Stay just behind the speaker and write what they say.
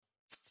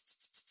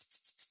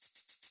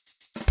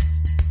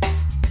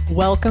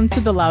Welcome to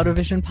the Louder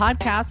Vision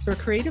podcast for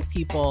creative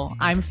people.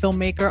 I'm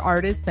filmmaker,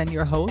 artist, and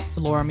your host,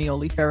 Laura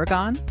Mioli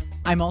Farragon.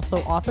 I'm also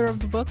author of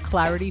the book,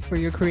 Clarity for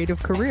Your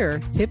Creative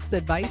Career, Tips,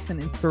 Advice, and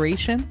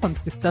Inspiration from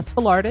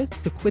Successful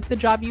Artists to Quit the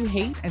Job You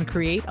Hate and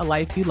Create a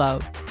Life You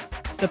Love.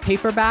 The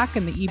paperback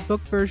and the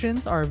ebook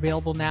versions are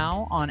available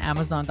now on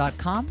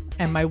Amazon.com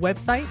and my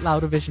website,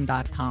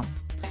 loudervision.com.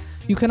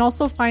 You can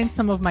also find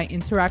some of my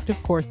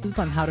interactive courses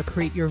on how to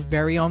create your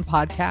very own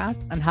podcast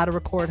and how to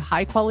record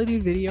high-quality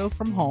video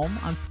from home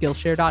on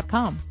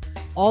Skillshare.com.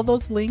 All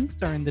those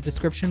links are in the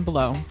description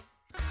below.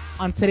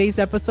 On today's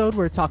episode,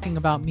 we're talking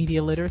about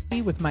media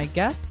literacy with my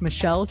guest,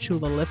 Michelle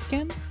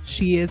Chula-Lipkin.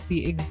 She is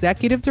the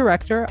Executive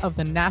Director of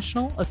the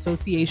National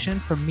Association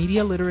for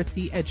Media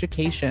Literacy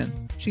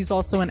Education. She's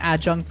also an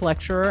adjunct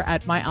lecturer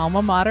at my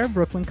alma mater,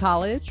 Brooklyn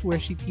College, where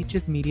she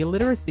teaches media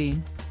literacy.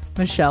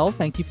 Michelle,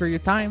 thank you for your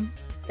time.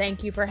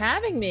 Thank you for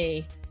having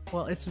me.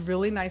 Well, it's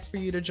really nice for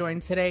you to join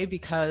today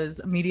because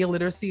media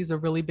literacy is a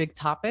really big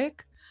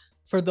topic.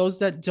 For those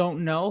that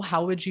don't know,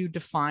 how would you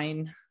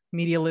define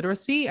media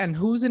literacy and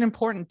who's it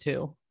important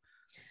to?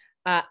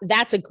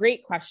 That's a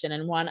great question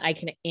and one I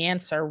can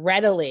answer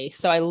readily.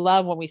 So I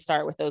love when we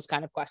start with those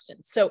kind of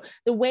questions. So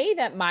the way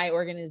that my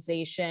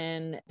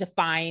organization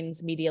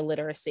defines media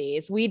literacy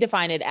is we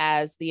define it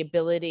as the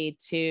ability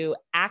to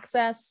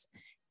access,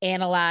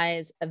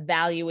 analyze,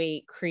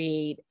 evaluate,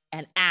 create,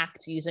 and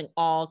act using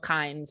all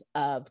kinds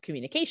of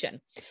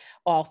communication,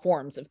 all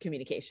forms of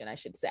communication, I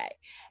should say.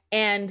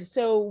 And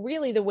so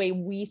really the way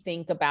we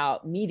think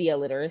about media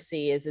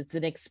literacy is it's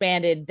an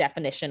expanded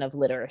definition of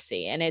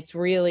literacy. And it's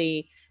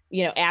really,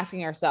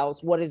 asking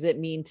ourselves, what does it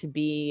mean to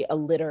be a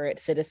literate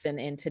citizen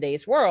in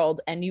today's world?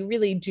 And you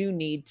really do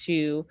need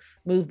to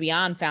move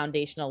beyond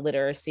foundational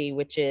literacy,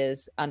 which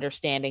is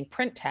understanding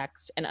print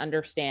text and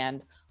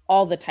understand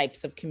all the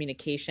types of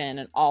communication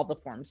and all the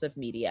forms of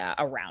media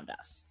around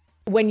us.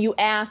 When you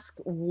ask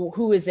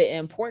who is it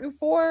important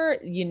for,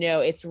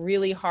 it's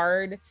really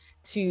hard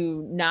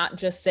to not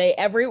just say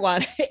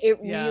everyone.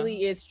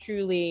 Really is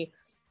truly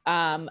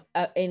an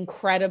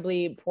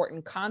incredibly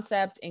important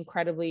concept,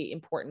 incredibly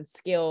important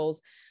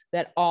skills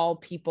that all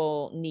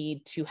people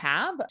need to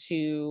have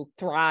to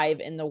thrive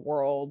in the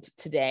world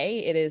today.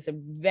 It is a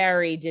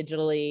very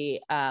digitally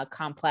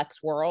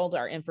complex world.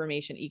 Our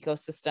information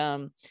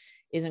ecosystem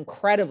is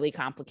incredibly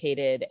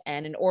complicated.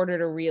 And in order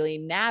to really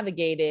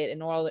navigate it,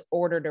 in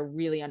order to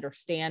really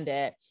understand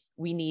it,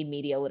 we need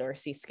media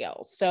literacy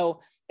skills.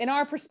 So in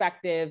our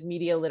perspective,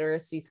 media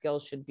literacy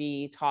skills should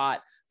be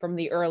taught from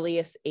the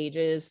earliest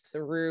ages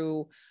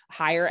through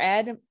higher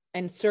ed.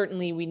 And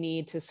certainly we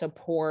need to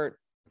support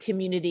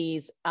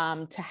communities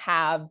to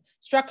have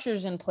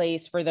structures in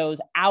place for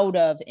those out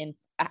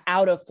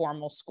of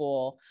formal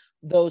school,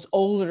 those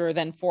older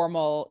than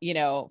formal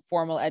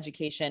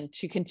education,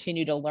 to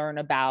continue to learn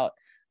about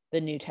the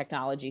new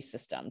technology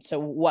system. So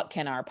what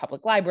can our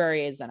public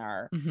libraries and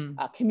our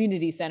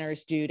community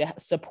centers do to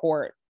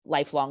support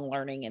lifelong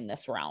learning in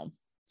this realm?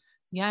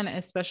 Yeah, and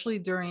especially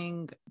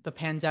during the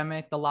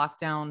pandemic, the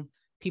lockdown,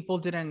 people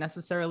didn't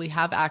necessarily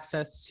have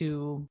access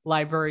to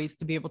libraries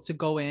to be able to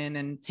go in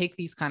and take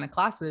these kind of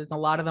classes. A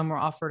lot of them were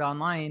offered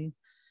online.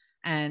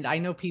 And I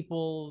know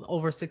people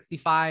over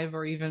 65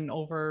 or even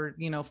over,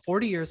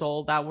 40 years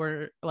old that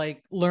were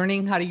like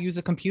learning how to use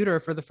a computer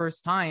for the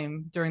first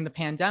time during the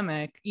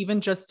pandemic.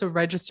 Even just to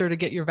register to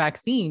get your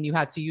vaccine, you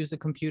had to use a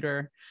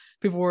computer.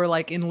 People were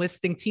like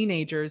enlisting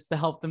teenagers to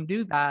help them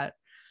do that.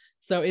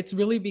 So it's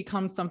really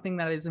become something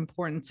that is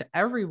important to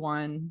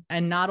everyone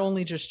and not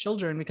only just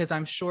children, because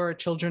I'm sure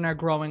children are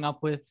growing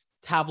up with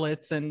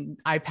tablets and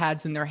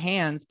iPads in their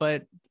hands,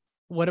 but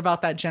what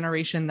about that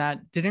generation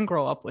that didn't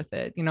grow up with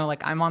it?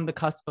 Like I'm on the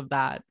cusp of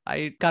that.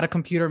 I got a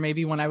computer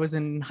maybe when I was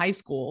in high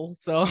school.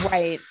 So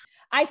right.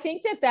 I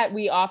think that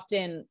we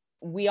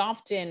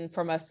often,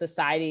 from a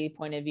society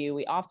point of view,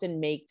 we often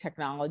make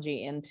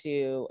technology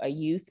into a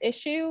youth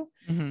issue,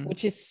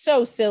 which is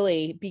so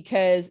silly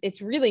because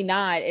it's really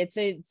not. It's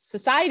a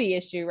society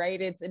issue, right?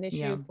 It's an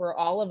issue for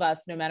all of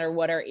us, no matter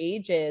what our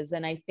age is.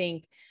 And I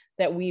think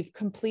that we've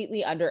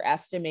completely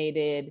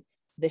underestimated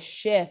the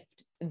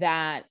shift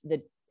that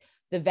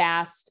the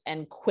vast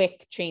and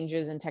quick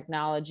changes in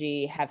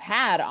technology have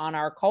had on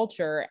our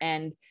culture.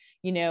 And,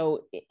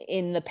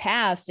 in the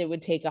past, it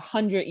would take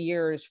 100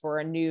 years for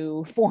a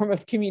new form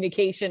of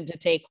communication to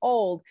take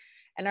hold.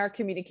 And our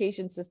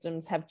communication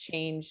systems have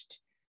changed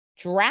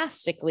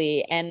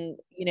drastically and,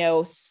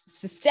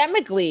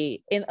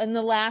 systemically in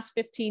the last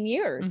 15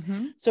 years.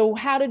 So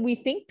how did we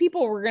think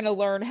people were going to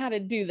learn how to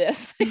do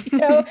this?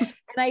 And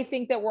I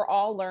think that we're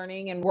all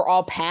learning and we're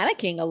all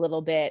panicking a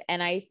little bit.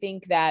 And I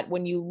think that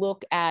when you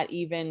look at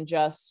even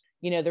just,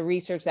 the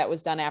research that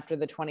was done after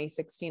the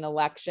 2016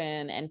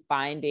 election and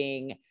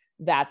finding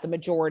that the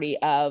majority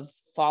of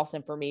false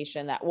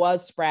information that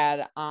was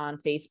spread on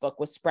Facebook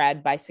was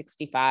spread by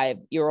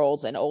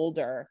 65-year-olds and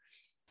older.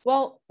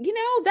 Well,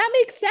 that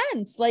makes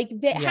sense. Like,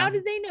 how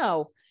did they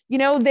know?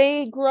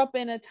 They grew up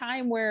in a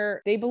time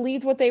where they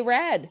believed what they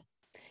read.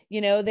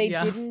 They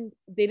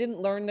didn't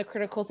learn the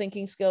critical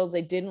thinking skills.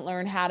 They didn't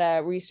learn how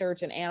to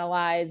research and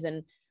analyze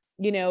and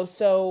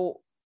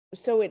So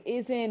it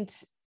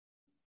isn't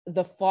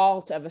the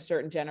fault of a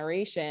certain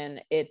generation.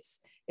 It's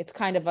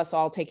kind of us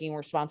all taking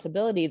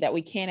responsibility that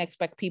we can't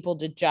expect people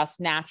to just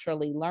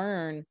naturally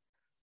learn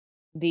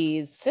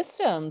these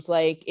systems.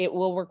 Like, it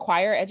will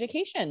require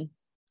education.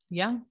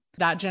 Yeah.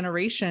 That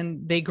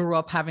generation, they grew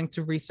up having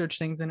to research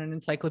things in an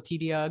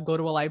encyclopedia, go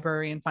to a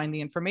library and find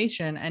the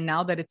information. And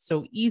now that it's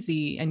so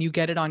easy and you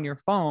get it on your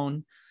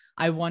phone,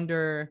 I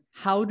wonder,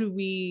 how do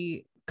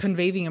we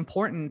convey the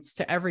importance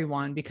to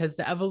everyone? Because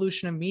the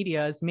evolution of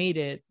media has made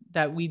it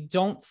that we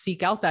don't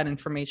seek out that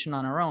information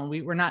on our own.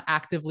 We're not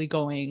actively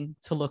going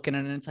to look in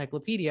an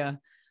encyclopedia.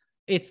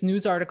 It's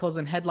news articles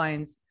and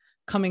headlines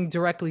coming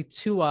directly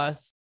to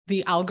us.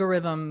 The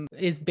algorithm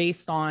is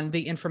based on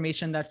the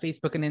information that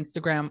Facebook and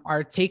Instagram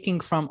are taking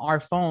from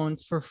our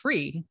phones for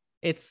free.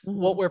 It's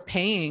what we're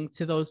paying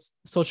to those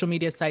social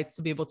media sites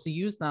to be able to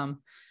use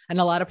them. And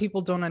a lot of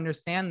people don't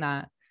understand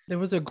that. There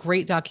was a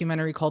great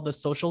documentary called The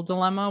Social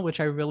Dilemma, which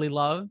I really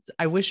loved.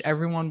 I wish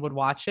everyone would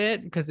watch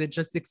it because it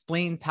just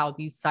explains how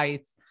these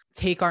sites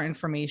take our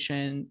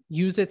information,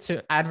 use it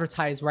to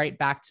advertise right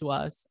back to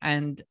us.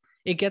 And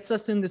it gets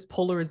us in this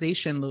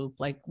polarization loop.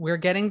 Like, we're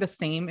getting the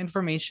same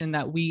information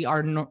that we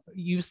are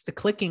used to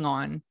clicking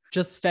on,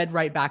 just fed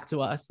right back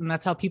to us. And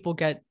that's how people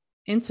get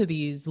into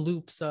these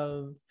loops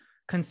of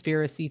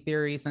conspiracy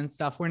theories and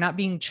stuff. We're not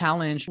being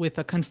challenged with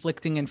a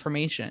conflicting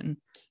information.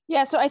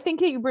 Yeah. So I think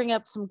you bring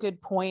up some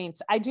good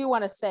points. I do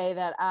want to say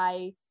that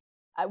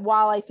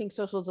while I think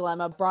Social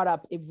Dilemma brought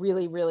up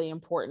really, really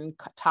important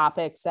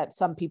topics that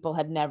some people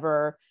had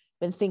never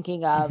been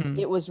thinking of,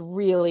 it was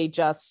really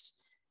just,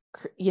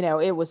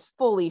 it was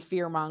fully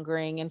fear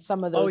mongering. And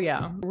some of those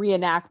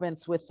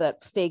reenactments with the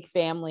fake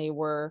family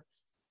were,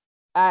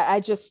 I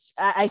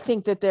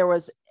think there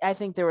was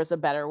a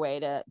better way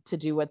to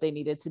do what they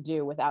needed to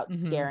do without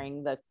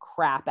scaring the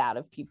crap out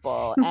of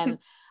people. And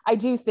I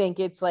do think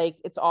it's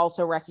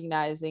also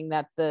recognizing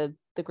that the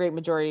great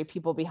majority of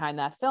people behind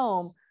that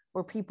film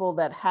were people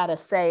that had a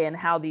say in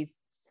how these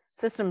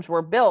systems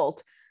were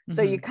built.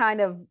 So you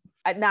kind of,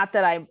 not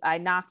that I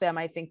knock them,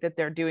 I think that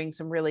they're doing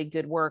some really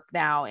good work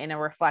now in a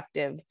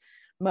reflective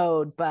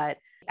mode, but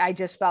I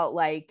just felt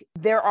like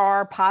there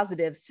are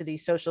positives to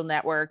these social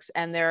networks,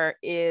 and there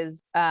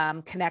is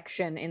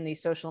connection in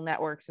these social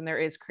networks, and there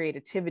is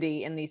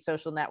creativity in these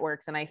social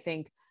networks. And I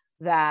think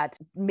that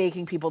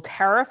making people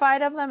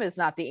terrified of them is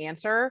not the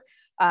answer.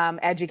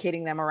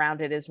 Educating them around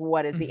it is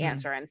what is the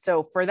answer. And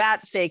so for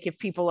that sake, if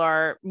people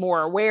are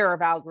more aware of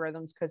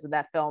algorithms because of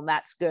that film,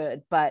 that's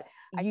good. But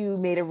you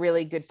made a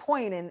really good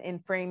point in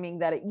framing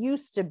that it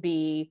used to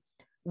be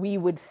we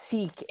would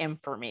seek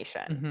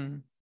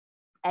information.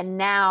 And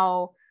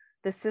now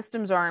the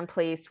systems are in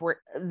place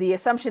where the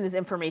assumption is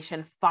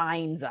information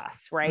finds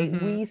us, right?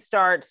 We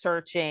start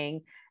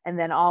searching, and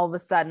then all of a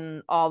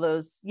sudden, all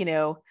those,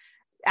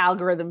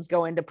 algorithms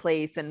go into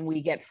place and we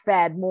get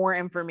fed more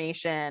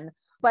information.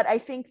 But I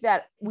think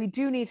that we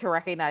do need to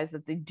recognize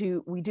that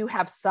we do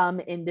have some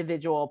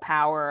individual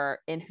power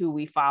in who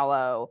we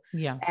follow.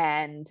 Yeah.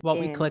 And what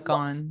we click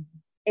on.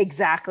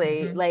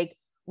 Exactly. Like,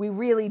 we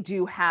really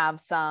do have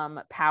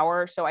some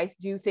power. So I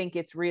do think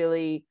it's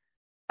really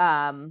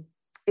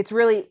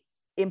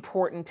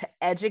important to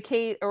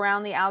educate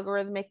around the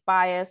algorithmic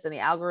bias and the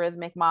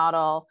algorithmic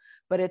model,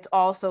 but it's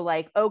also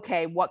like,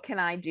 okay, what can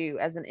I do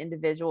as an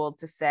individual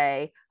to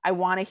say, I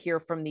want to hear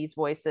from these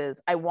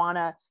voices. I want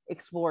to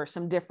explore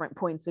some different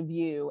points of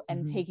view,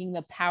 and taking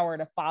the power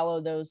to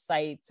follow those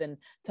sites and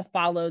to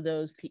follow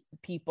those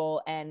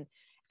people and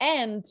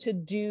to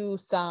do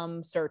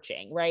some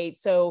searching, right?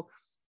 So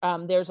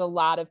there's a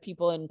lot of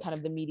people in kind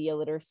of the media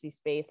literacy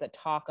space that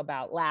talk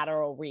about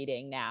lateral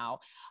reading now.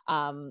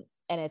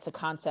 And it's a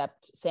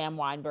concept Sam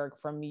Weinberg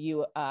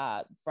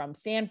from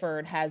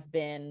Stanford has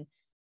been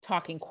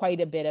talking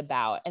quite a bit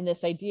about. And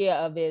this idea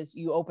of is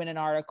you open an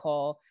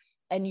article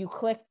and you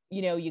click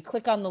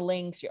on the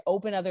links, you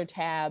open other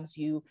tabs,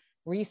 you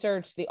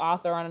research the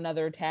author on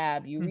another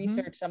tab, you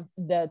research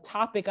the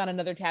topic on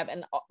another tab,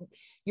 and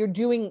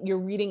you're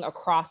reading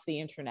across the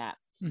internet.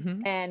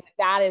 And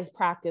that is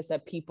practice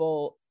that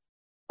people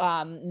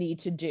need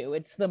to do.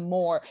 It's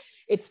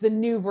the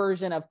new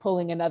version of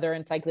pulling another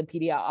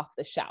encyclopedia off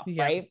the shelf,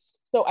 right?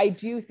 So I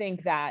do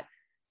think that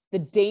the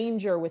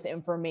danger with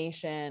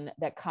information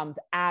that comes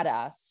at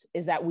us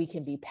is that we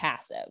can be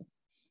passive.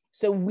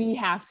 So we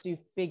have to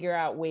figure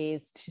out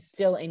ways to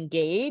still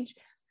engage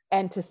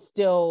and to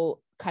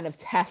still kind of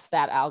test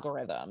that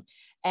algorithm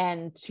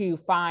and to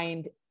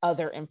find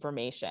other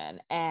information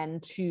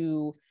and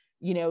to,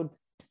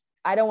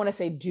 I don't want to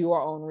say do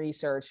our own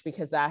research,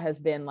 because that has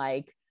been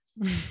like,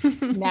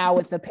 now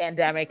with the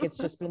pandemic, it's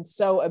just been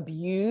so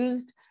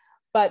abused,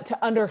 but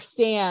to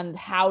understand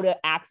how to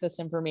access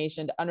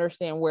information, to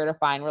understand where to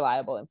find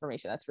reliable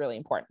information, that's really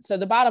important. So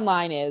the bottom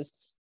line is,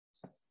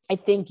 I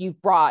think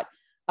you've brought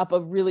up a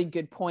really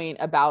good point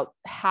about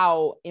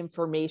how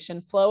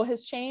information flow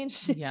has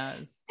changed.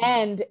 Yes.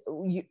 And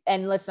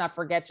let's not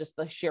forget just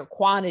the sheer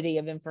quantity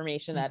of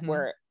information that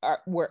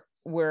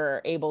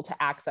we're able to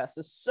access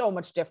is so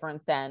much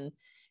different than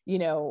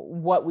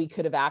what we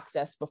could have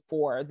accessed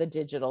before the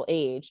digital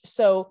age.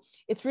 So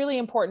it's really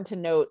important to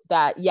note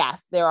that,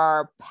 yes, there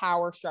are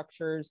power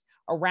structures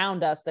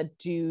around us that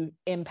do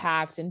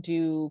impact and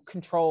do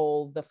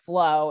control the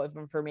flow of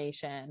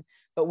information,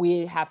 but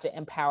we have to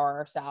empower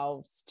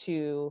ourselves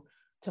to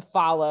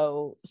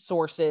follow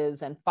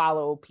sources and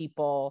follow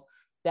people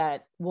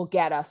that will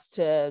get us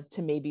to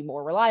maybe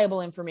more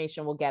reliable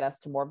information, will get us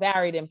to more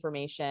varied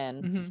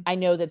information. Mm-hmm. I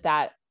know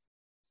that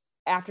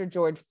after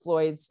George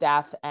Floyd's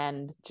death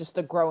and just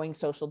the growing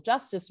social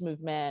justice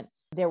movement,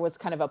 there was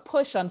kind of a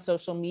push on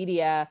social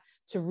media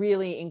to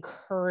really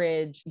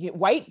encourage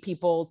white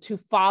people to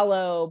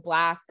follow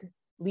Black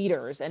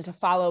leaders and to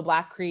follow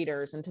Black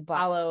creators and to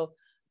follow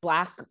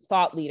Black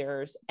thought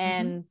leaders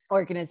and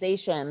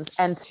organizations,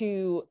 and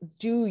to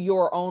do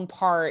your own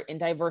part in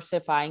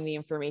diversifying the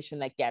information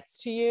that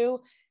gets to you.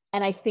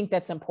 And I think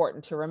that's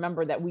important to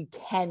remember, that we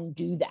can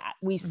do that.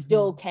 We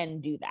still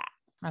can do that.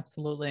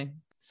 Absolutely.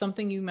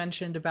 Something you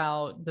mentioned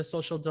about the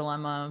social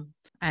dilemma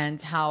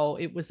and how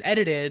it was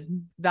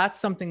edited, that's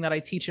something that I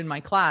teach in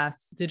my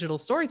class, digital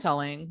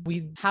storytelling.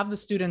 We have the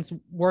students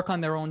work on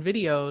their own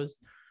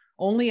videos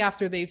only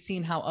after they've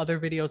seen how other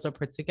videos are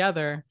put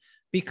together,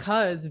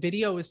 because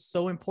video is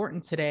so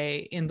important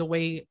today in the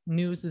way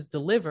news is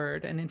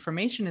delivered and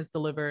information is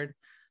delivered,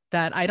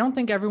 that I don't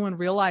think everyone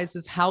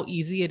realizes how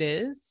easy it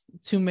is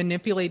to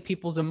manipulate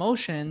people's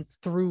emotions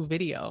through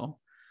video.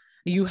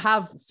 You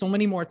have so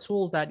many more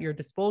tools at your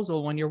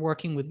disposal when you're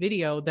working with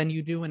video than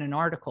you do in an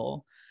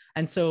article.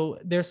 And so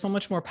there's so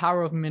much more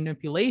power of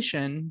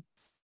manipulation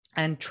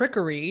and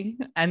trickery.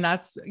 And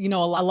that's, a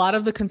lot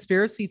of the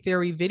conspiracy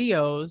theory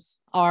videos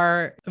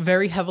are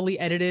very heavily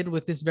edited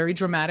with this very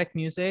dramatic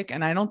music.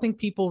 And I don't think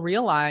people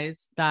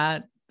realize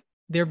that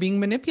they're being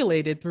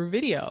manipulated through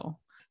video.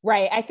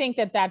 Right. I think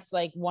that's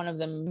like one of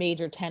the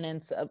major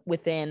tenets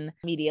within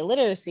media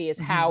literacy is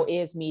how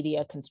is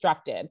media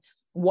constructed?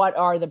 What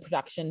are the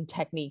production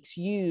techniques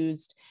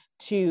used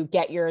to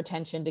get your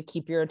attention, to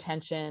keep your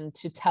attention,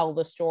 to tell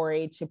the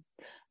story, to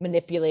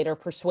manipulate or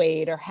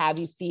persuade or have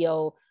you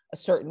feel a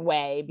certain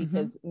way?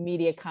 Because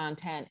media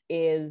content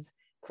is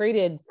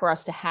created for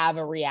us to have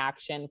a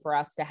reaction, for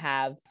us to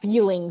have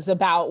feelings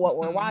about what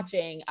we're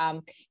watching.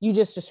 You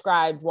just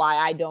described why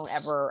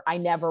I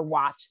never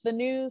watch the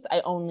news.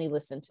 I only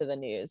listen to the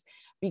news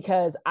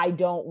because I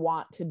don't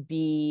want to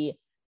be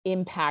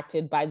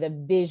impacted by the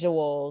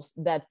visuals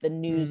that the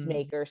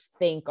newsmakers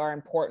think are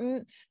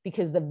important,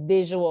 because the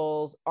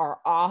visuals are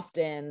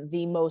often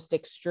the most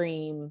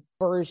extreme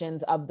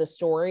versions of the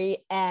story,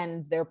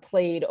 and they're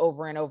played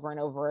over and over and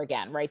over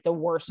again, right? The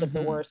worst of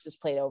the worst is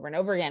played over and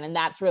over again. And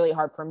that's really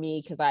hard for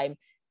me because I'm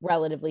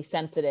relatively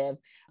sensitive.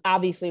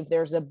 Obviously, if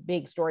there's a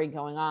big story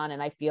going on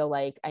and I feel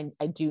like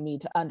I do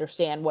need to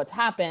understand what's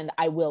happened,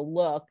 I will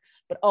look.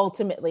 But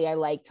ultimately, I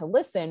like to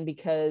listen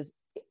because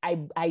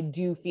I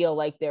do feel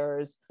like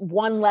there's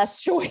one less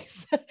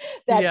choice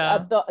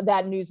that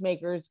that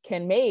newsmakers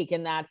can make.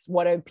 And that's,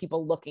 what are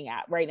people looking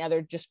at right now?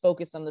 They're just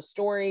focused on the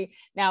story.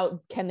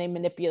 Now, can they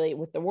manipulate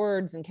with the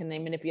words, and can they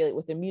manipulate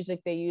with the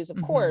music they use?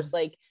 Of course,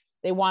 like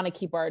they want to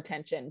keep our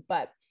attention.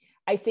 But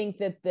I think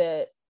that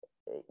the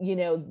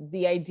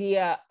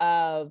idea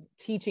of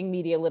teaching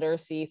media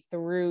literacy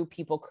through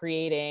people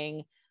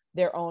creating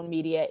their own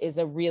media is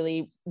a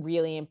really,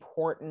 really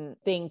important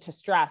thing to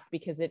stress,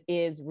 because it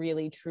is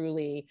really,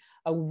 truly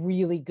a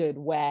really good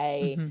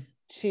way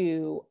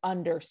to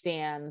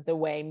understand the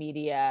way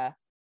media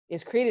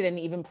is created, and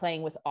even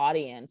playing with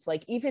audience.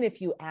 Like, even if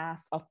you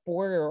ask a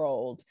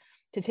 4-year-old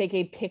to take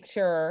a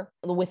picture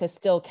with a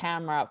still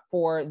camera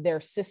for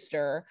their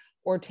sister,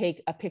 or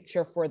take a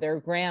picture for their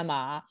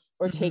grandma,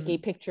 or take a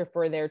picture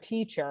for their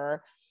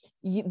teacher,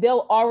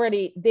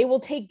 they will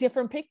take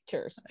different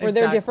pictures for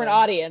their different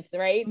audience,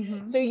 right?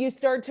 So you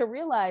start to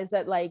realize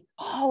that like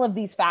all of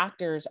these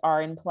factors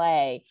are in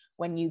play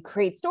when you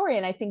create story.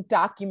 And I think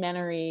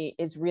documentary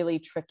is really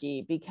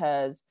tricky,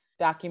 because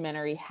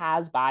documentary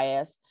has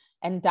bias,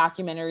 and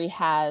documentary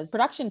has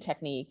production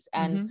techniques,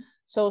 and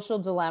Social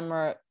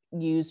Dilemma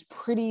use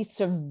pretty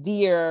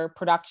severe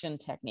production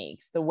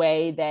techniques. The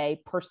way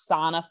they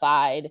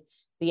personified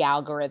the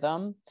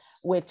algorithm,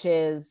 which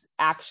is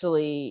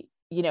actually,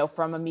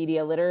 from a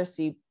media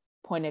literacy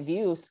point of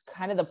view,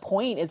 kind of the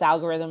point is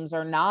algorithms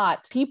are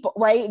not people,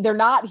 right?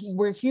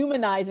 We're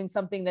humanizing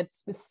something that's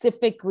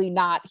specifically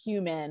not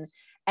human.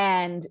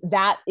 And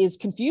that is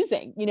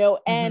confusing,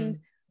 and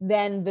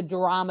then the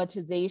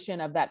dramatization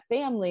of that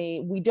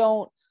family, we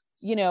don't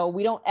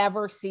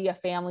ever see a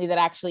family that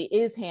actually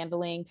is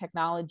handling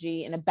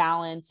technology in a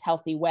balanced,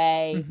 healthy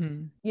way.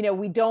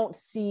 We don't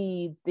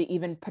see the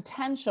even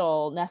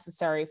potential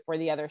necessary for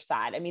the other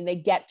side. I mean, they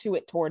get to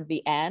it toward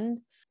the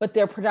end, but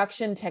their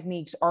production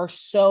techniques are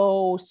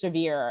so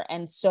severe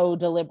and so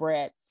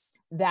deliberate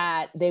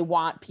that they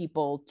want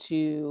people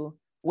to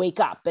wake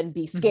up and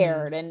be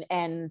scared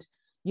and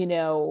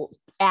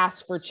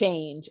ask for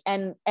change.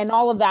 And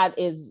all of that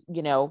is,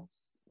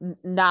 I'm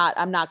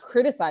not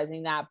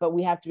criticizing that, but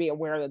we have to be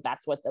aware that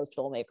that's what those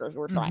filmmakers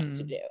were trying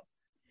to do,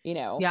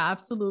 Yeah,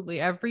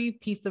 absolutely. Every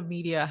piece of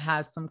media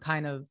has some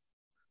kind of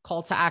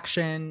call to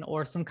action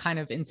or some kind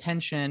of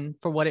intention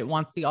for what it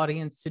wants the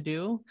audience to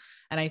do.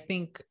 And I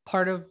think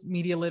part of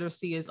media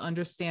literacy is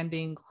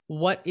understanding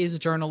what is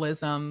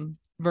journalism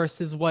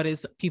versus what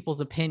is people's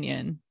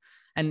opinion.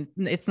 And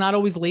it's not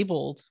always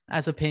labeled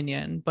as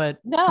opinion, but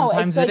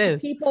sometimes it's like it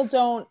is. People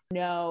don't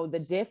know the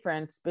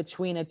difference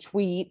between a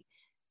tweet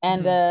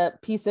and a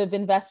piece of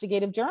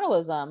investigative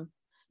journalism.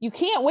 You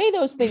can't weigh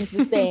those things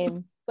the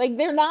same. Like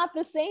they're not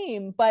the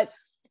same, but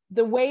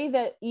the way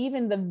that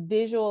even the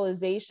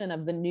visualization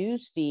of the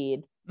news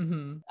feed,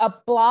 a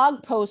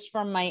blog post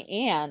from my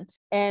aunt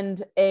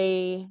and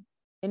a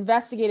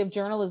investigative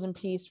journalism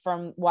piece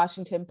from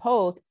Washington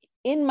Post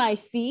in my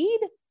feed,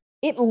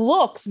 it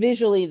looks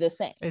visually the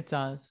same. It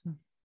does.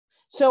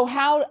 So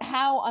how,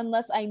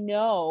 unless I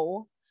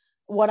know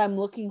what I'm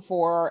looking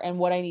for and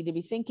what I need to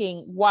be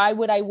thinking, why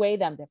would I weigh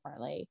them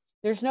differently?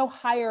 There's no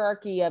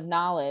hierarchy of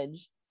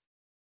knowledge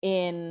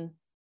in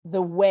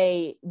the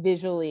way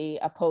visually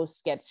a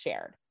post gets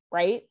shared,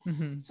 right?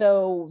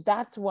 So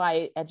that's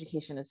why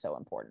education is so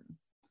important.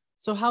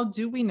 So how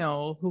do we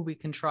know who we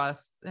can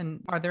trust? And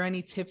are there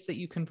any tips that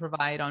you can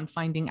provide on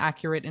finding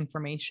accurate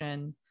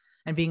information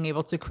and being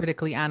able to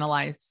critically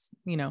analyze,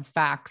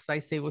 facts,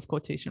 I say with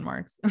quotation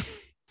marks?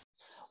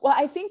 Well,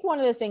 I think one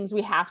of the things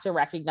we have to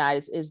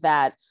recognize is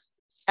that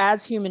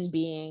as human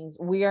beings,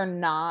 we are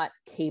not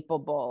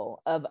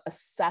capable of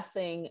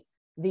assessing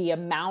the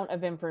amount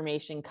of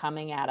information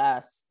coming at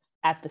us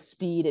at the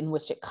speed in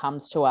which it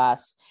comes to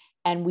us.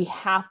 And we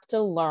have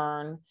to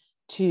learn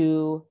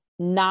to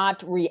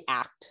not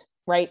react,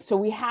 right? So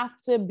we have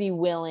to be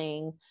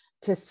willing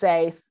to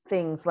say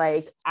things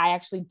like, I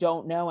actually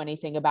don't know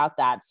anything about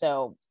that.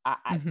 So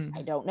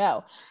I don't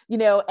know,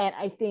 and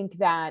I think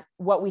that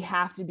what we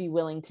have to be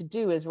willing to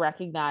do is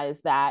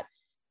recognize that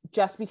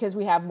just because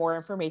we have more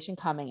information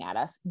coming at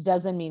us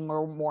doesn't mean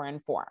we're more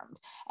informed.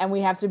 And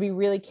we have to be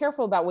really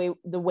careful about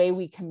the way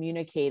we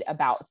communicate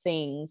about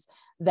things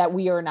that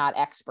we are not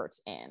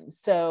experts in.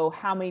 So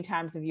how many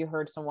times have you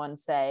heard someone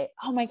say,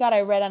 oh my God,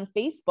 I read on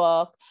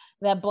Facebook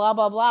that blah,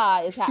 blah,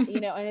 blah is, and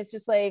it's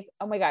just like,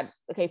 oh my God.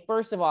 Okay.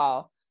 First of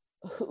all,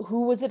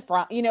 who was it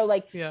from?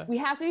 We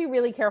have to be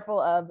really careful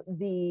of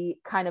the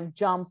kind of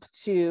jump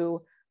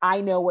to,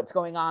 I know what's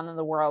going on in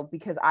the world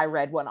because I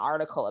read one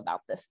article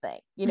about this thing,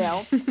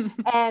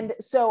 And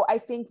so I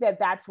think that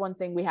that's one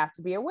thing we have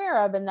to be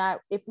aware of. And that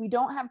if we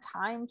don't have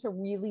time to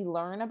really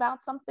learn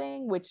about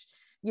something, which,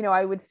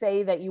 I would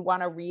say that you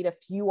want to read a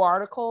few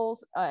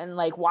articles and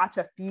watch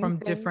a few from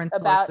things different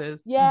about,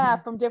 sources.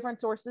 From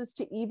different sources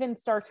to even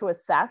start to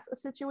assess a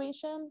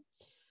situation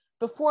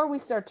before we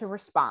start to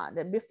respond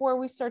and before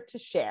we start to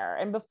share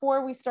and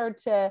before we start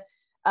to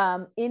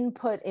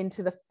input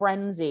into the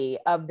frenzy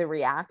of the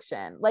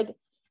reaction. Like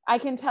I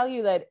can tell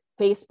you that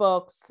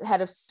Facebook's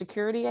head of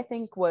security, I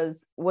think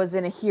was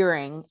in a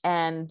hearing,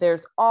 and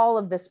there's all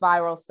of this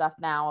viral stuff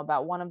now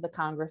about one of the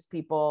Congress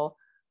people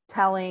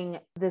telling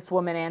this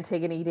woman,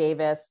 Antigone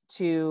Davis,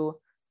 to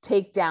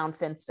take down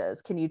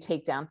Finstas. Can you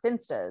take down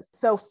Finstas?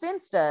 So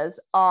Finstas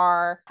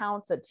are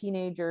accounts that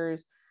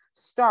teenagers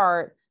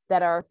start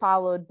that are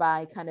followed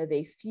by kind of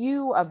a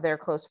few of their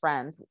close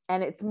friends.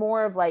 And it's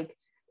more of like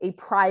a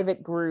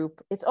private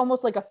group. It's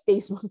almost like a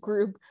Facebook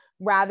group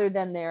rather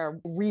than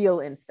their real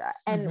Insta.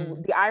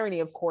 And the irony,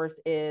 of course,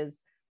 is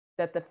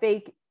that the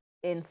fake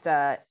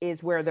Insta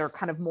is where they're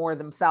kind of more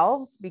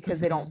themselves because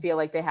they don't feel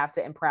like they have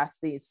to impress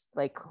these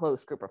like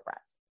close group of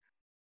friends.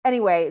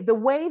 Anyway, the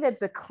way that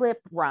the clip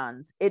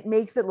runs, it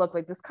makes it look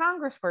like this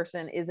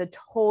congressperson is a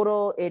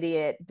total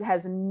idiot,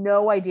 has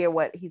no idea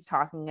what he's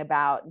talking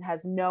about, and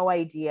has no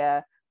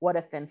idea what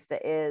a Finsta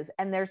is.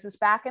 And there's this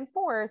back and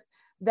forth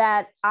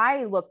that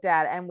I looked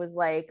at and was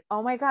like,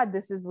 oh my God,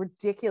 this is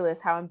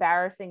ridiculous how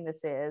embarrassing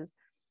this is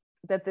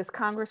that this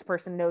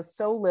congressperson knows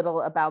so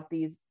little about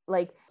these.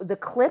 Like the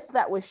clip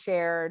that was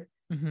shared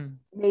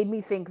made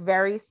me think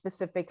very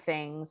specific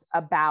things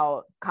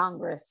about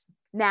Congress.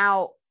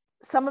 Now,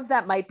 some of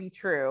that might be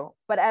true,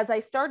 but as I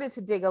started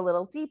to dig a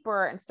little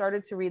deeper and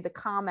started to read the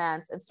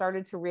comments and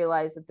started to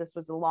realize that this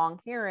was a long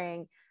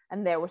hearing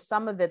and there was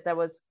some of it that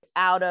was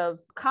out of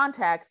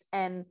context,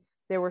 and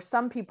there were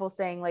some people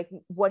saying like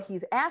what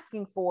he's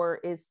asking for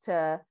is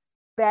to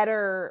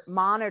better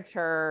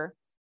monitor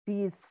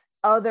these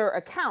other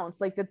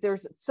accounts, like that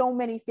there's so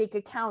many fake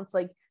accounts,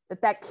 like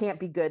that can't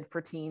be good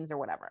for teens or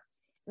whatever.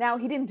 Now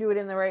he didn't do it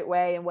in the right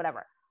way and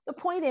whatever. The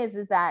point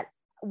is that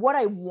what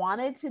I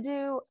wanted to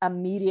do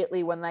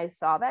immediately when I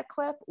saw that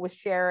clip was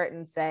share it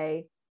and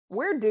say,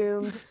 we're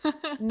doomed.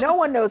 No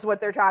one knows what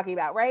they're talking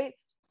about, right?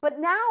 But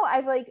now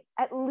I've like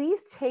at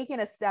least taken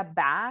a step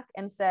back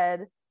and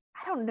said,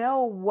 I don't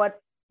know what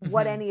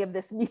any of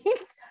this means.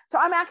 So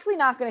I'm actually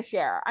not going to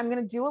share. I'm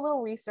going to do a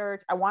little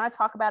research. I want to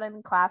talk about it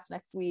in class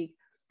next week.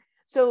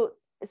 So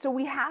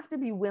we have to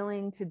be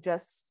willing to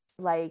just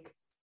like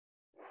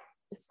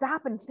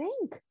stop and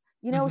think.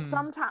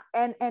 Sometimes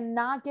and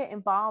not get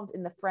involved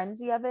in the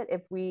frenzy of it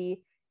if we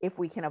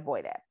can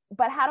avoid it.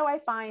 But how do I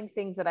find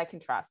things that I can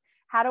trust?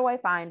 How do I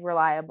find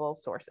reliable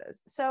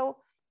sources? So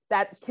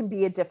that can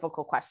be a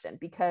difficult question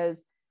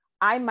because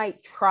I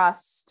might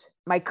trust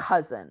my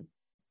cousin.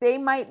 They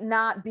might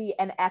not be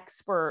an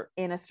expert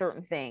in a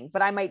certain thing,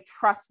 but I might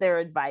trust their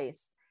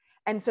advice.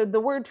 And so the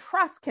word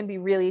trust can be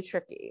really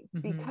tricky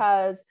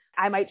because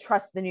I might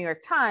trust the New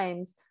York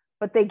Times,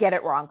 but they get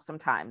it wrong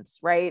sometimes,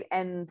 right?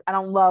 And I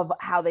don't love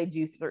how they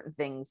do certain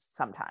things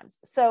sometimes.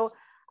 So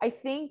I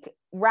think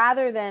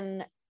rather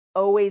than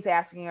always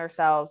asking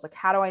ourselves, like,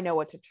 how do I know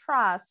what to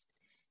trust?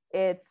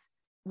 It's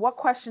what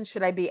questions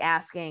should I be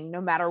asking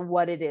no matter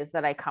what it is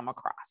that I come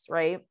across,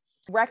 right?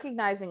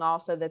 Recognizing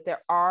also that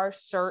there are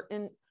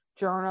certain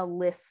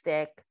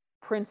journalistic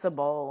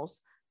principles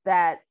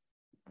that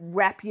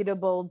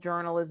reputable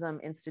journalism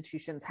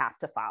institutions have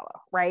to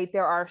follow, right?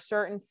 There are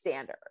certain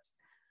standards.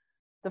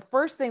 The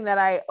first thing that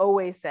I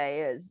always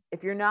say is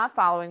if you're not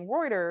following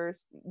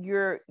Reuters,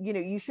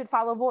 you should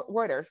follow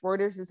Reuters.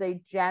 Reuters is a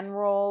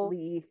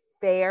generally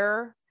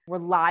fair,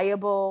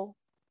 reliable,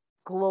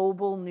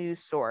 global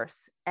news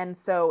source. And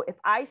so if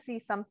I see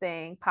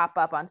something pop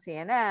up on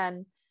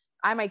CNN,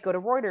 I might go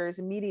to Reuters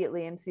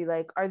immediately and see,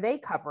 like, are they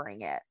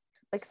covering it?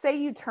 Like, say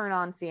you turn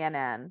on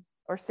CNN,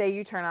 or say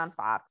you turn on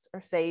Fox, or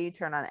say you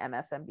turn on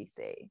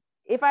MSNBC.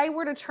 If I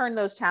were to turn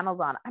those channels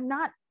on, I'm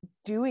not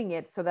doing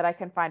it so that I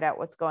can find out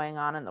what's going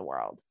on in the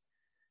world.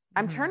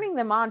 I'm turning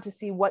them on to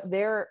see what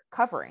they're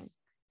covering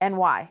and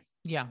why.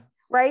 Yeah.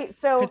 Right.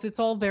 So because it's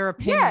all their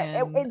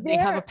opinion. Yeah, they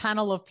have a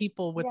panel of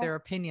people with their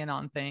opinion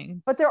on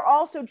things. But they're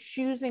also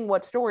choosing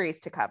what stories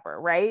to cover,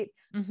 right?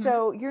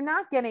 So you're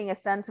not getting a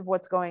sense of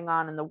what's going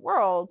on in the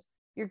world.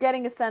 You're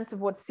getting a sense of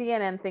what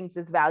CNN thinks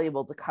is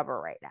valuable to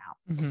cover right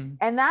now.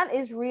 And that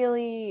is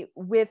really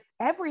with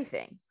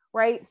everything,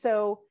 right?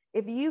 So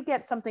if you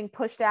get something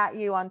pushed at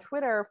you on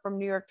Twitter from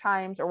New York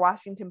Times or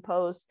Washington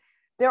Post,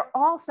 they're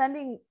all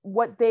sending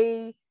what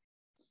they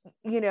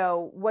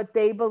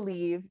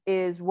believe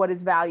is what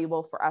is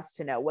valuable for us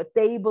to know, what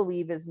they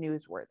believe is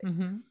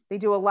newsworthy. They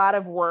do a lot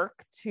of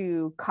work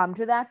to come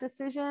to that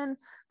decision.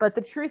 But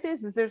the truth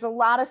is there's a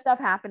lot of stuff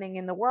happening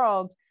in the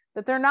world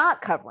that they're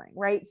not covering,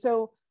 right?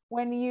 So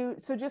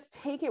just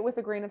take it with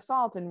a grain of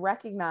salt and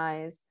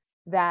recognize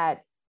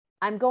that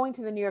I'm going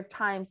to the New York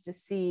Times to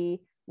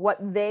see what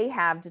they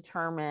have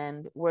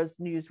determined was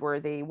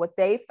newsworthy, what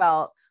they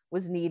felt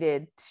was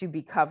needed to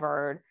be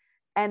covered,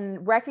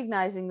 and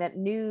recognizing that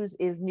news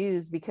is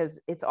news because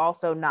it's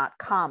also not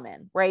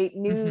common, right?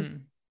 News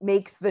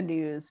makes the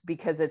news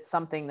because it's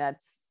something that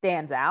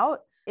stands out.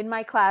 In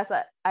my class,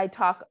 I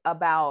talk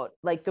about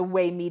like the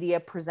way media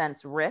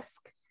presents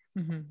risk.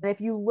 And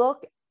if you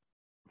look,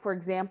 for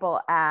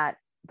example, at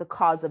the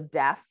cause of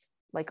death,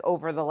 like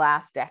over the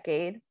last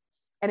decade,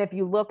 and if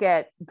you look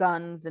at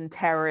guns and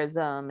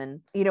terrorism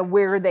and,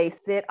 where they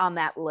sit on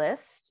that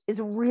list is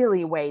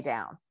really way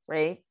down,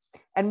 right?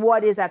 And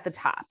what is at the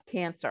top?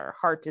 Cancer,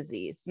 heart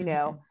disease,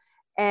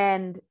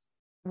 And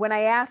when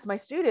I ask my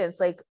students,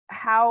 like,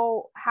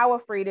 how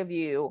afraid of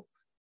you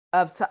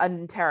of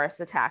a terrorist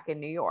attack in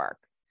New York?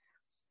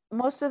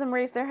 Most of them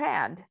raise their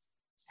hand.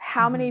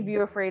 How many of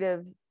you are afraid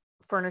of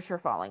furniture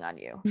falling on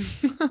you?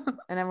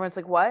 And everyone's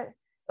like, what?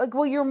 Like,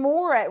 well, you're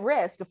more at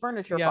risk of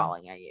furniture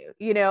falling on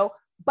you,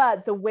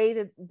 but the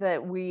way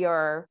that we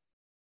are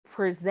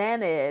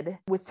presented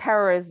with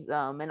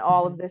terrorism and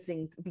all of these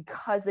things,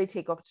 because they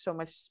take up so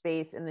much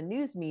space in the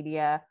news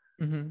media,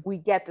 we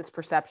get this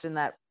perception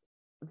that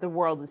the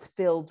world is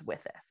filled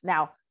with this.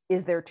 Now,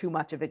 is there too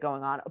much of it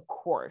going on? Of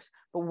course.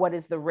 But what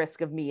is the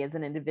risk of me as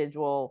an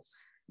individual?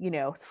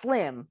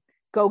 Slim,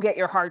 go get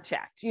your heart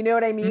checked. You know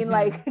what I mean?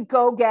 Like,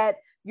 go get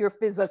your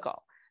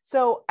physical.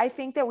 So I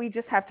think that we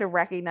just have to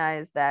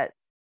recognize that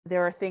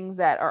there are things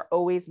that are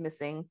always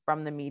missing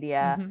from the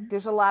media.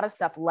 There's a lot of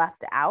stuff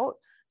left out.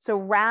 So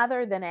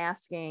rather than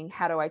asking,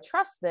 how do I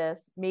trust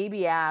this?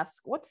 Maybe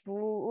ask, what's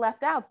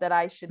left out that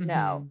I should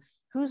know?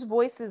 Whose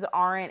voices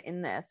aren't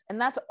in this? And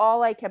that's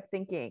all I kept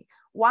thinking.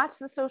 Watch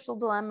The Social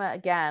Dilemma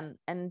again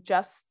and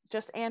just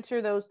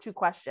answer those two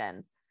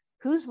questions.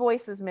 Whose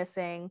voice is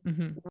missing?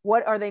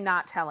 What are they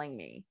not telling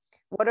me?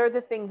 What are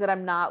the things that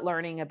I'm not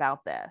learning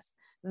about this?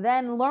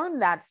 Then learn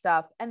that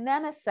stuff and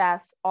then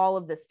assess all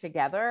of this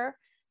together.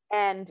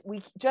 And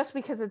just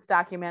because it's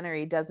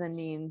documentary doesn't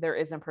mean there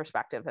isn't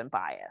perspective and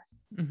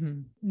bias.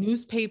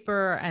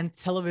 Newspaper and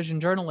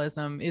television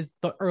journalism is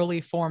the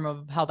early form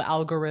of how the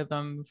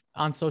algorithm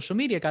on social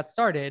media got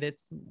started.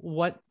 It's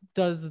what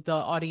does the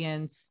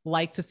audience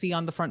like to see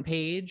on the front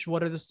page?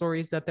 What are the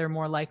stories that they're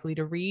more likely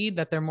to read,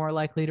 that they're more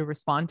likely to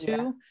respond to?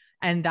 Yeah.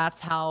 And that's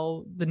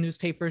how the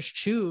newspapers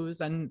choose.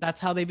 And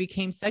that's how they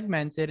became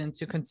segmented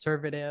into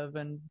conservative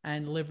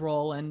and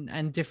liberal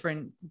and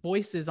different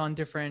voices on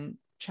different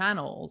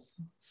channels.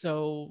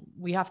 So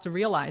we have to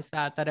realize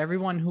that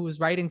everyone who is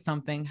writing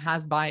something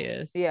has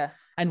bias. Yeah.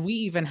 And we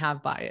even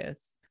have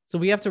bias. So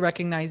we have to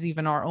recognize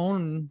even our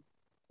own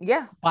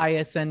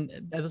bias and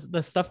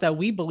the stuff that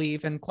we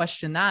believe and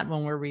question that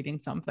when we're reading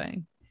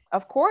something.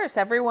 Of course,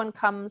 everyone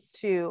comes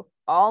to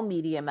all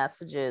media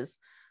messages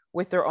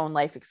with their own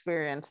life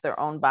experience, their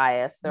own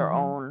bias, their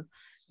own,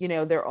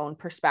 their own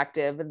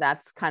perspective. And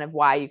that's kind of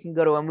why you can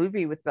go to a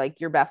movie with like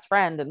your best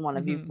friend and one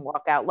of you can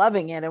walk out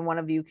loving it and one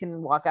of you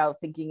can walk out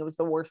thinking it was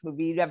the worst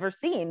movie you'd ever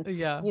seen.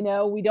 Yeah.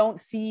 We don't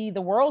see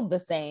the world the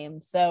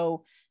same.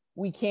 So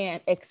we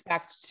can't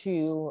expect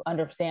to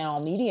understand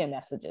all media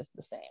messages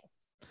the same.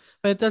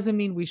 But it doesn't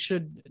mean we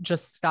should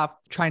just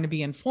stop trying to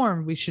be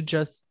informed. We should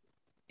just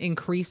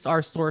increase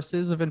our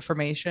sources of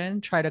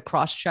information, try to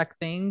cross-check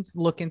things,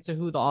 look into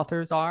who the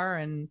authors are,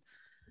 and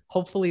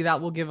hopefully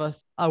that will give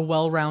us a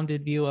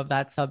well-rounded view of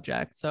that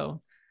subject.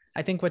 So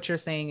I think what you're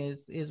saying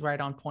is right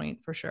on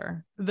point for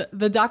sure.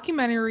 The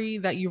documentary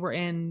that you were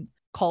in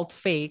called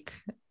Fake,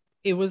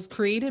 it was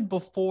created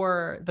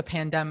before the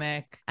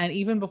pandemic and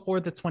even before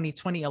the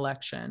 2020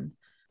 election.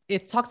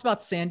 It talks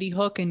about Sandy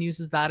Hook and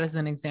uses that as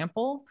an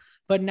example.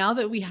 But now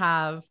that we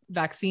have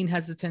vaccine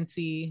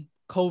hesitancy,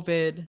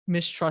 COVID,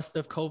 mistrust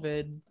of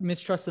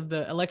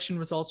the election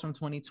results from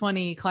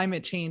 2020,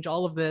 climate change,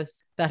 all of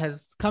this that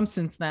has come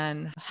since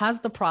then,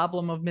 has the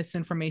problem of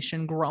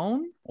misinformation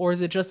grown? Or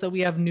is it just that we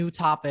have new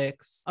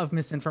topics of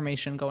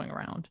misinformation going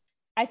around?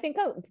 I think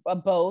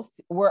both.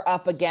 We're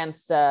up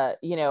against a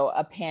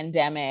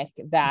pandemic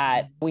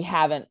that we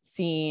haven't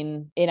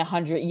seen in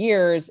 100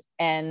 years.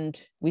 And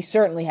we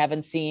certainly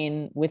haven't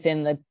seen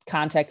within the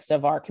context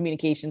of our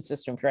communication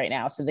systems right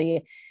now. So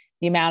the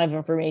amount of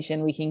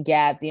information we can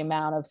get, the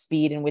amount of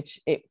speed in which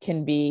it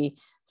can be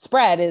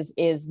spread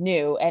is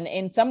new. And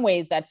in some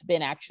ways that's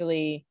been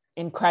actually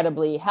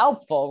incredibly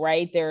helpful,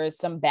 right? There is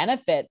some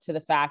benefit to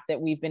the fact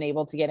that we've been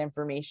able to get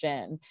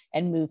information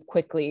and move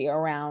quickly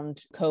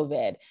around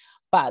COVID.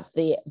 But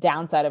the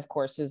downside, of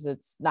course, is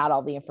it's not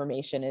all the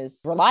information is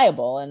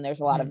reliable and there's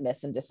a lot of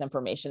mis and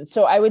disinformation.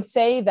 So I would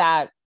say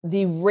that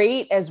the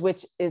rate as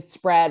which is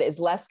spread is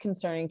less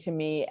concerning to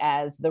me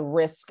as the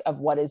risk of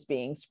what is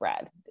being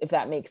spread, if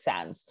that makes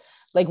sense.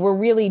 Like we're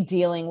really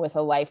dealing with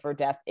a life or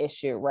death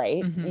issue,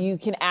 right? You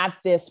can at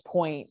this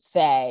point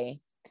say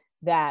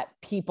that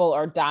people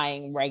are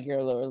dying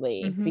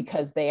regularly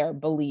because they are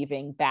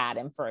believing bad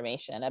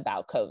information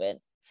about COVID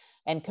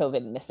and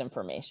COVID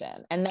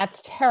misinformation. And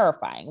that's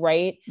terrifying,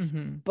 right?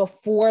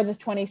 Before the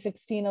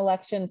 2016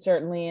 election,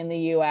 certainly in the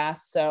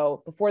US.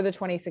 So before the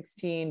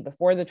 2016,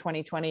 before the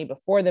 2020,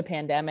 before the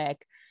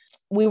pandemic,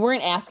 we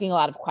weren't asking a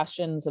lot of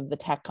questions of the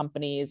tech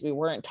companies. We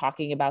weren't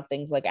talking about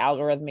things like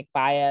algorithmic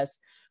bias.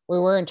 We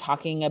weren't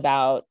talking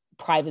about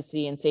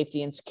privacy and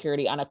safety and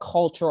security on a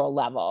cultural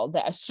level.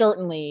 That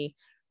certainly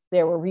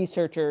there were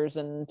researchers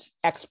and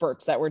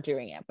experts that were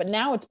doing it, but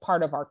now it's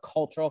part of our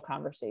cultural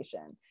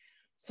conversation.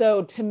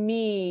 So to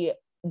me,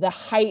 the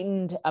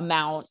heightened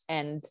amount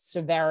and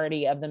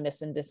severity of the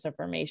mis and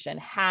disinformation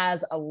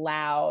has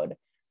allowed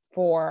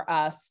for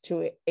us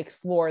to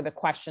explore the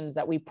questions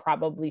that we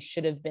probably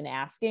should have been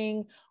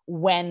asking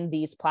when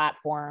these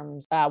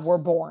platforms were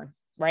born,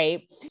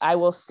 right? I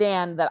will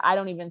stand that I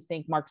don't even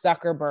think Mark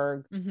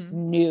Zuckerberg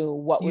knew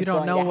what was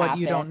going to happen. You don't know what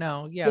you don't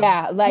know. Yeah.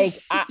 Yeah. Like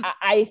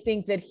I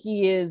think that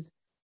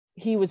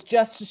he was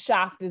just as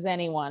shocked as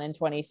anyone in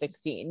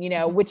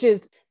 2016, which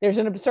is, there's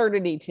an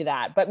absurdity to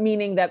that, but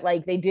meaning that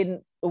like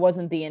it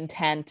wasn't the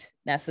intent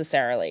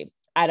necessarily.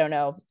 I don't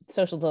know.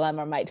 Social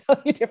Dilemma might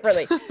tell you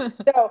differently.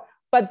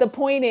 But the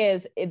point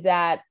is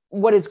that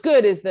what is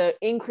good is the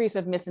increase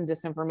of mis and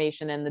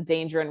disinformation and the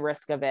danger and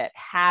risk of it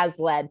has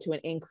led to an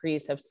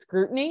increase of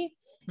scrutiny,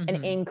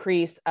 an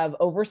increase of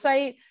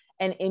oversight,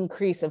 an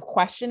increase of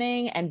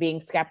questioning and being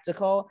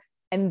skeptical.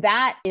 And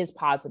that is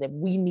positive.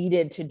 We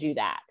needed to do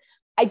that.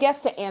 I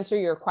guess to answer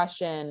your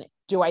question,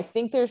 do I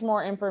think there's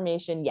more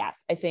information?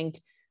 Yes. I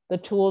think the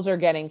tools are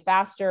getting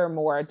faster,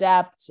 more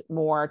adept,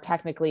 more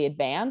technically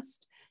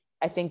advanced.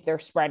 I think they're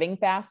spreading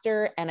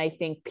faster. And I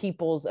think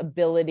people's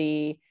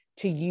ability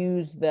to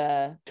use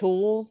the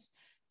tools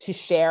to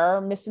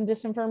share mis and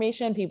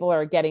disinformation, people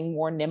are getting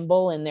more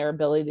nimble in their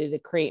ability to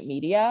create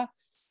media.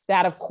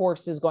 That, of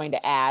course, is going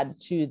to add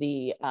to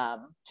the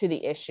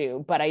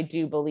issue. But I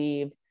do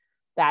believe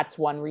that's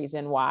one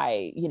reason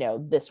why,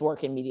 this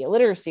work in media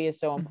literacy is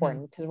so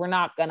important, because we're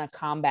not going to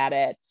combat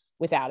it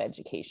without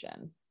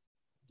education.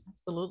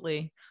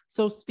 Absolutely.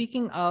 So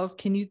speaking of,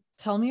 can you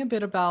tell me a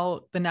bit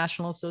about the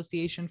National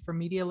Association for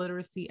Media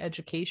Literacy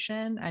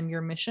Education and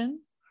your mission?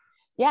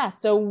 Yeah,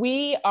 so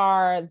we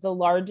are the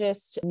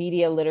largest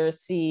media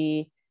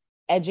literacy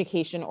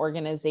education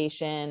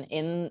organization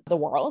in the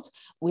world.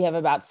 We have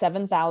about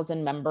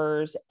 7,000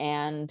 members,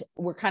 and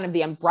we're kind of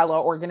the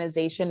umbrella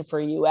organization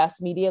for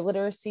US media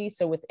literacy.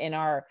 So within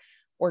our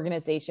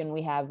organization,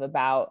 we have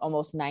about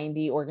almost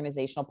 90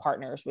 organizational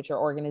partners, which are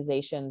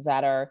organizations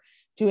that are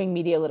doing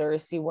media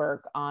literacy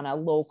work on a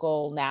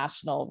local,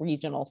 national,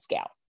 regional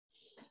scale.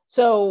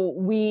 So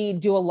we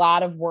do a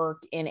lot of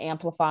work in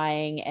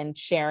amplifying and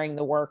sharing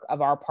the work of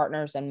our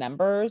partners and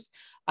members.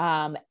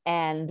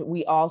 And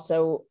we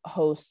also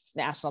host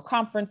national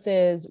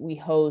conferences. We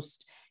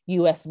host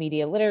US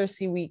Media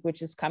Literacy Week,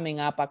 which is coming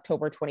up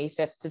October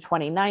 25th to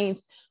 29th.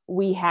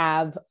 We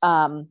have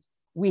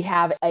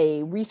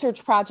a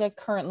research project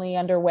currently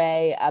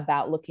underway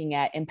about looking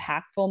at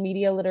impactful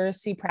media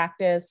literacy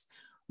practice.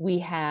 We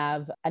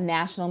have a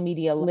National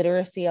Media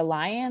Literacy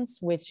Alliance,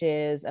 which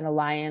is an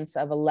alliance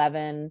of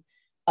 11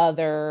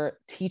 other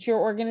teacher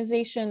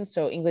organizations.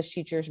 So English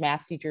teachers,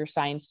 math teachers,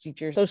 science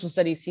teachers, social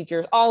studies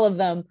teachers, all of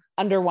them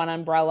under one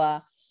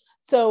umbrella.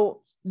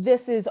 So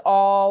this is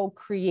all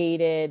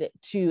created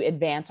to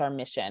advance our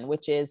mission,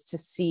 which is to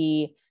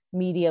see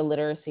media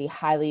literacy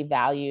highly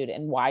valued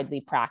and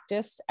widely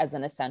practiced as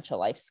an essential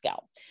life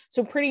skill.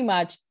 So pretty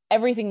much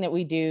everything that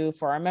we do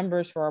for our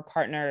members, for our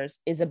partners,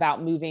 is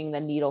about moving the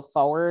needle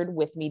forward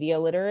with media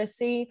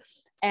literacy.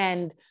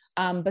 And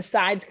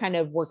besides kind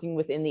of working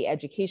within the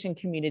education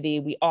community,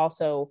 we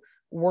also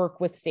work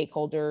with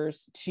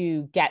stakeholders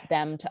to get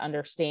them to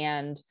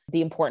understand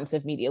the importance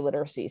of media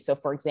literacy. So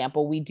for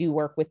example, we do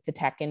work with the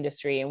tech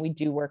industry and we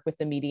do work with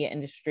the media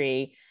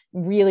industry,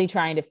 really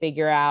trying to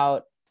figure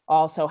out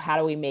also how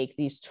do we make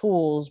these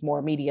tools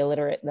more media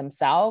literate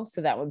themselves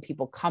so that when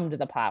people come to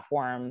the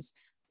platforms,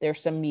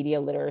 there's some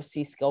media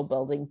literacy skill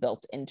building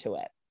built into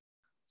it.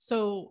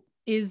 So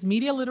is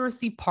media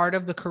literacy part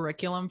of the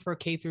curriculum for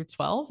K through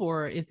 12,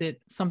 or is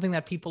it something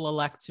that people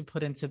elect to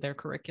put into their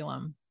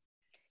curriculum?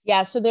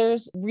 Yeah, so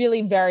there's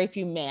really very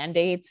few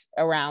mandates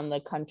around the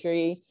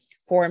country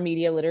for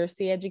media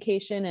literacy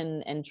education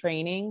and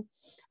training.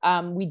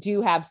 We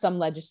do have some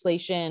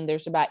legislation.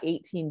 There's about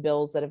 18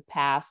 bills that have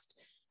passed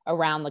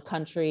around the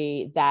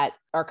country that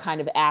are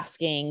kind of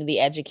asking the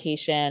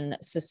education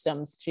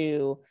systems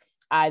to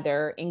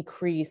either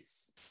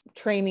increase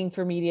training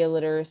for media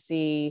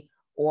literacy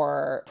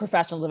or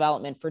professional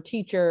development for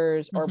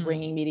teachers or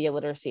bringing media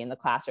literacy in the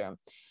classroom.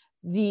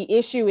 The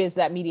issue is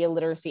that media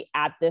literacy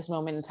at this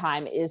moment in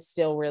time is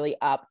still really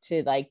up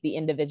to like the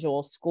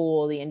individual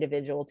school, the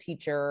individual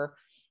teacher,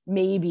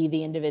 maybe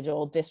the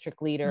individual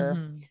district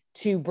leader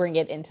to bring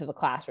it into the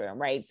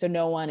classroom, right? So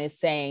no one is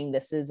saying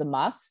this is a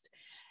must.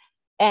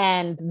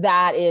 And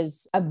that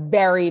is a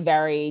very,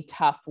 very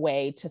tough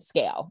way to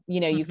scale.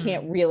 You know, you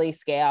can't really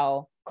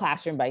scale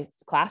classroom by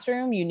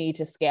classroom. You need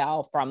to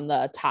scale from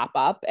the top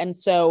up. And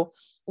so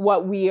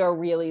what we are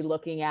really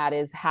looking at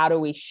is how do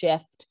we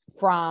shift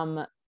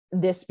from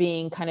this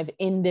being kind of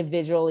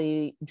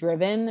individually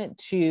driven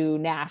to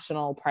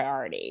national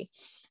priority.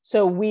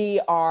 So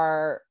we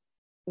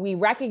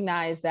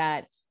recognize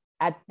that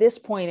at this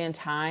point in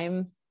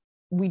time,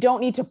 we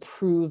don't need to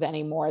prove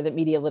anymore that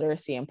media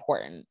literacy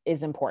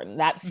is important.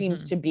 That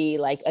seems to be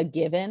like a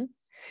given.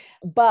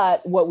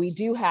 But what we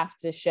do have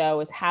to show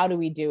is how do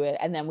we do it?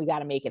 And then we got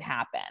to make it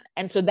happen.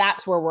 And so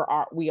that's where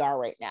we are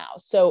right now.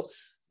 So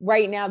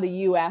right now, the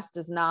US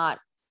does not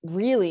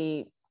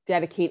really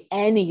dedicate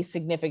any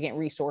significant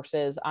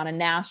resources on a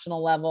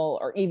national level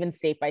or even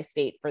state by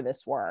state for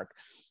this work.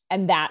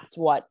 And that's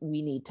what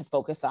we need to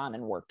focus on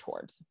and work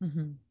towards.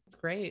 That's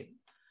great.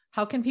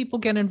 How can people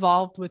get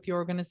involved with your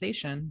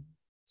organization?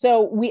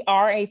 So we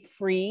are a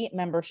free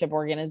membership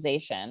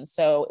organization.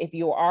 So if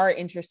you are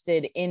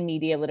interested in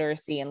media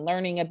literacy and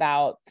learning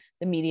about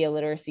the media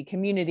literacy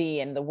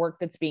community and the work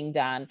that's being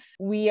done,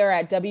 we are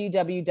at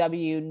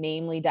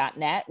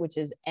www.namely.net, which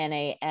is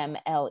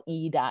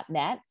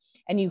NAMLE.net.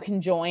 And you can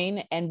join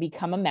and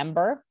become a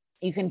member.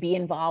 You can be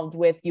involved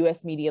with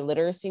US Media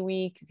Literacy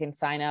Week. You can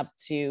sign up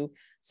to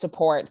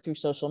support through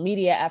social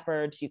media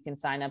efforts. You can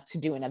sign up to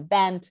do an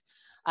event.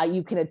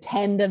 You can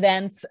attend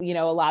events. You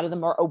know, a lot of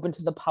them are open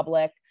to the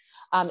public.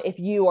 If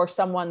you are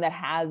someone that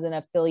has an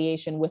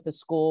affiliation with a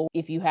school,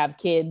 if you have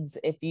kids,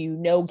 if you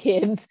know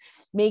kids,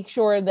 make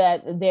sure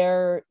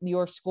that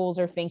your schools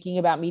are thinking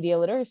about media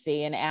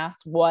literacy and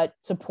ask what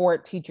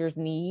support teachers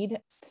need.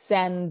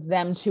 Send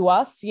them to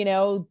us, you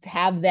know,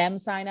 have them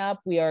sign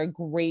up. We are a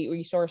great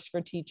resource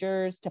for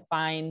teachers to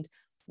find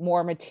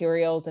more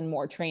materials and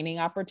more training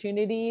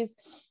opportunities.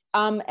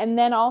 And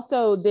then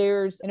also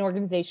there's an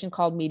organization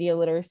called Media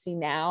Literacy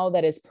Now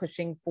that is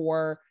pushing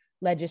for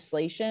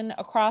legislation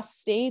across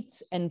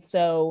states. And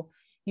so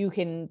you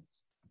can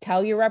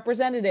tell your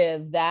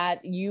representative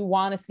that you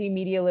want to see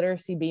media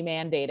literacy be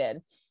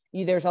mandated.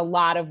 There's a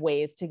lot of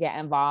ways to get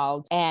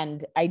involved.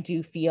 And I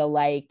do feel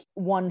like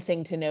one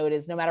thing to note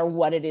is no matter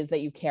what it is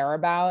that you care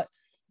about,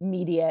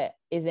 media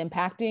is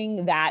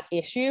impacting that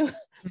issue,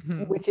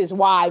 which is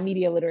why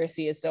media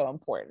literacy is so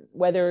important.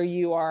 Whether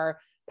you are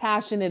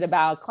passionate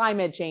about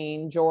climate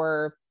change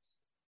or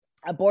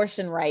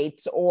abortion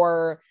rights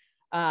or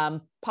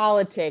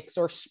politics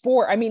or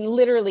sport. I mean,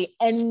 literally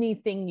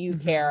anything you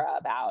care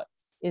about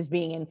is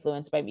being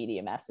influenced by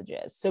media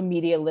messages. So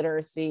media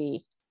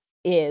literacy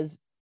is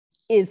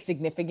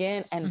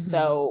significant. And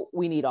so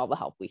we need all the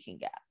help we can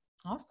get.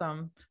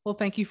 Awesome. Well,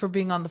 thank you for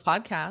being on the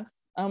podcast.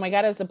 Oh my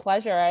God, it was a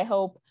pleasure. I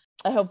hope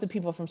the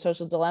people from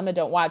Social Dilemma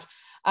don't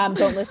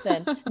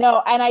listen.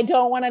 No, and I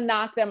don't want to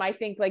knock them. I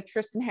think like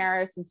Tristan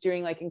Harris is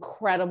doing like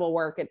incredible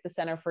work at the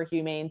Center for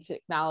Humane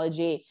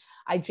Technology.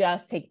 I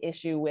just take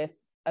issue with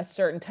a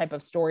certain type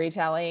of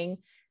storytelling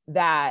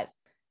that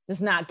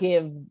does not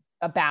give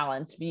a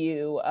balanced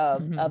view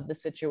of the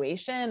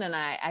situation. And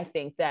I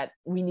think that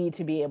we need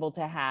to be able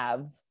to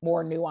have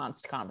more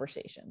nuanced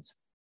conversations.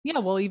 Yeah,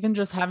 well, even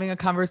just having a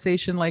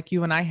conversation like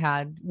you and I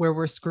had where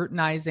we're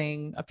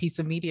scrutinizing a piece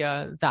of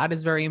media, that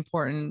is very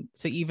important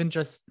to even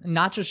just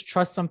not just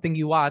trust something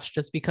you watch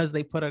just because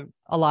they put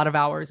a lot of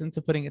hours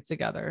into putting it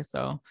together.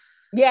 So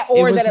yeah,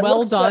 or that it well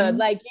looks done. good.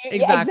 Like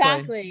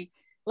exactly.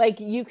 Like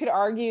you could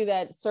argue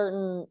that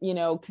certain,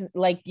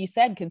 like you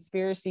said,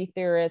 conspiracy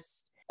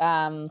theorists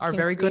are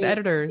very good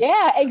editors.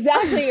 Yeah,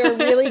 exactly. Are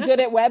really good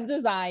at web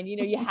design.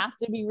 You have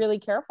to be really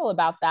careful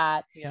about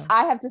that. Yeah.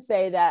 I have to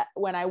say that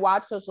when I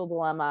watched Social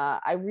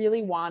Dilemma, I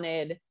really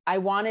wanted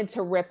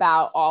to rip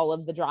out all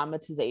of the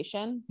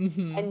dramatization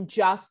and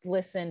just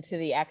listen to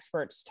the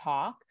experts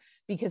talk,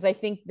 because I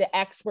think the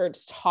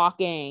experts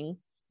talking,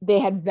 they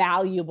had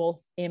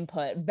valuable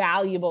input,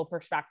 valuable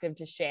perspective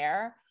to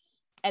share.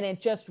 And it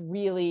just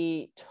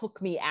really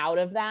took me out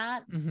of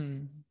that.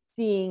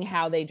 Seeing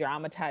how they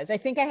dramatize. I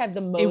think I had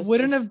the most. It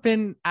wouldn't have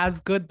been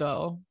as good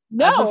though.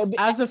 No,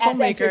 as a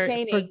filmmaker,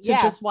 to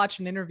just watch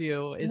an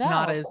interview is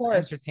not as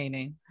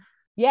entertaining.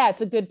 Yeah,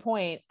 it's a good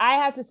point. I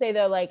have to say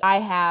though, like I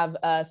have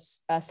a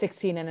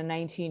 16 and a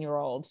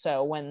 19-year-old.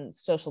 So when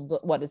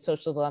what did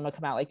Social Dilemma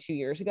come out like 2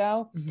 years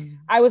ago?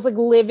 I was like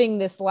living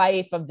this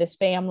life of this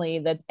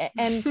family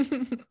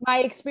and my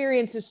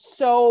experience is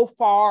so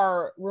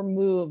far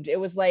removed. It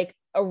was like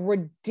a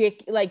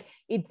ridiculous, like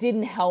it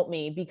didn't help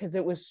me because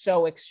it was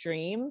so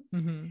extreme.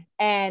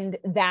 And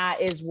that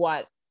is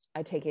what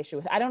I take issue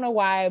with. I don't know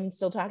why I'm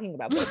still talking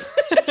about this.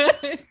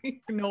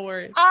 No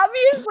worries.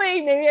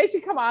 Obviously, maybe I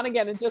should come on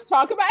again and just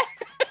talk about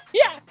it.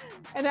 Yeah.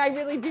 And I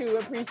really do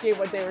appreciate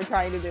what they were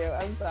trying to do.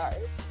 I'm sorry.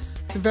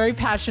 I'm very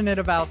passionate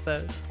about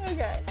this.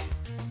 Okay.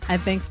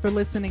 And thanks for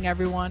listening,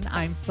 everyone.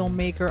 I'm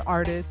filmmaker,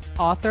 artist,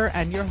 author,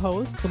 and your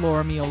host,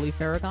 Laura Mioli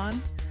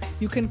Farragon.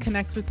 You can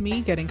connect with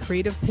me getting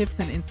creative tips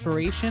and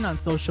inspiration on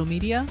social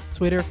media,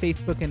 Twitter,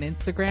 Facebook, and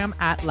Instagram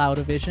at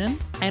Laudavision.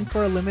 And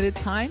for a limited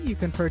time, you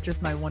can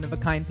purchase my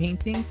one-of-a-kind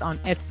paintings on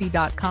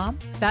Etsy.com.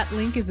 That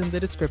link is in the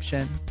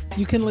description.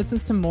 You can listen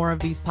to more of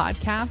these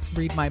podcasts,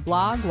 read my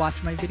blog,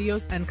 watch my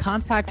videos, and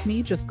contact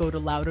me. Just go to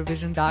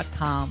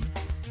Laudavision.com.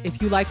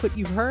 If you like what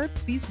you've heard,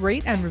 please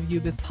rate and review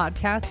this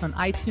podcast on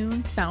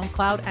iTunes,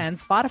 SoundCloud, and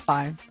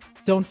Spotify.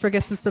 Don't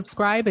forget to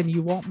subscribe and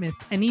you won't miss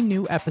any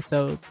new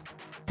episodes.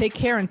 Take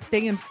care and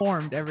stay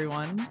informed,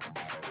 everyone.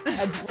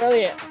 That's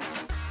brilliant.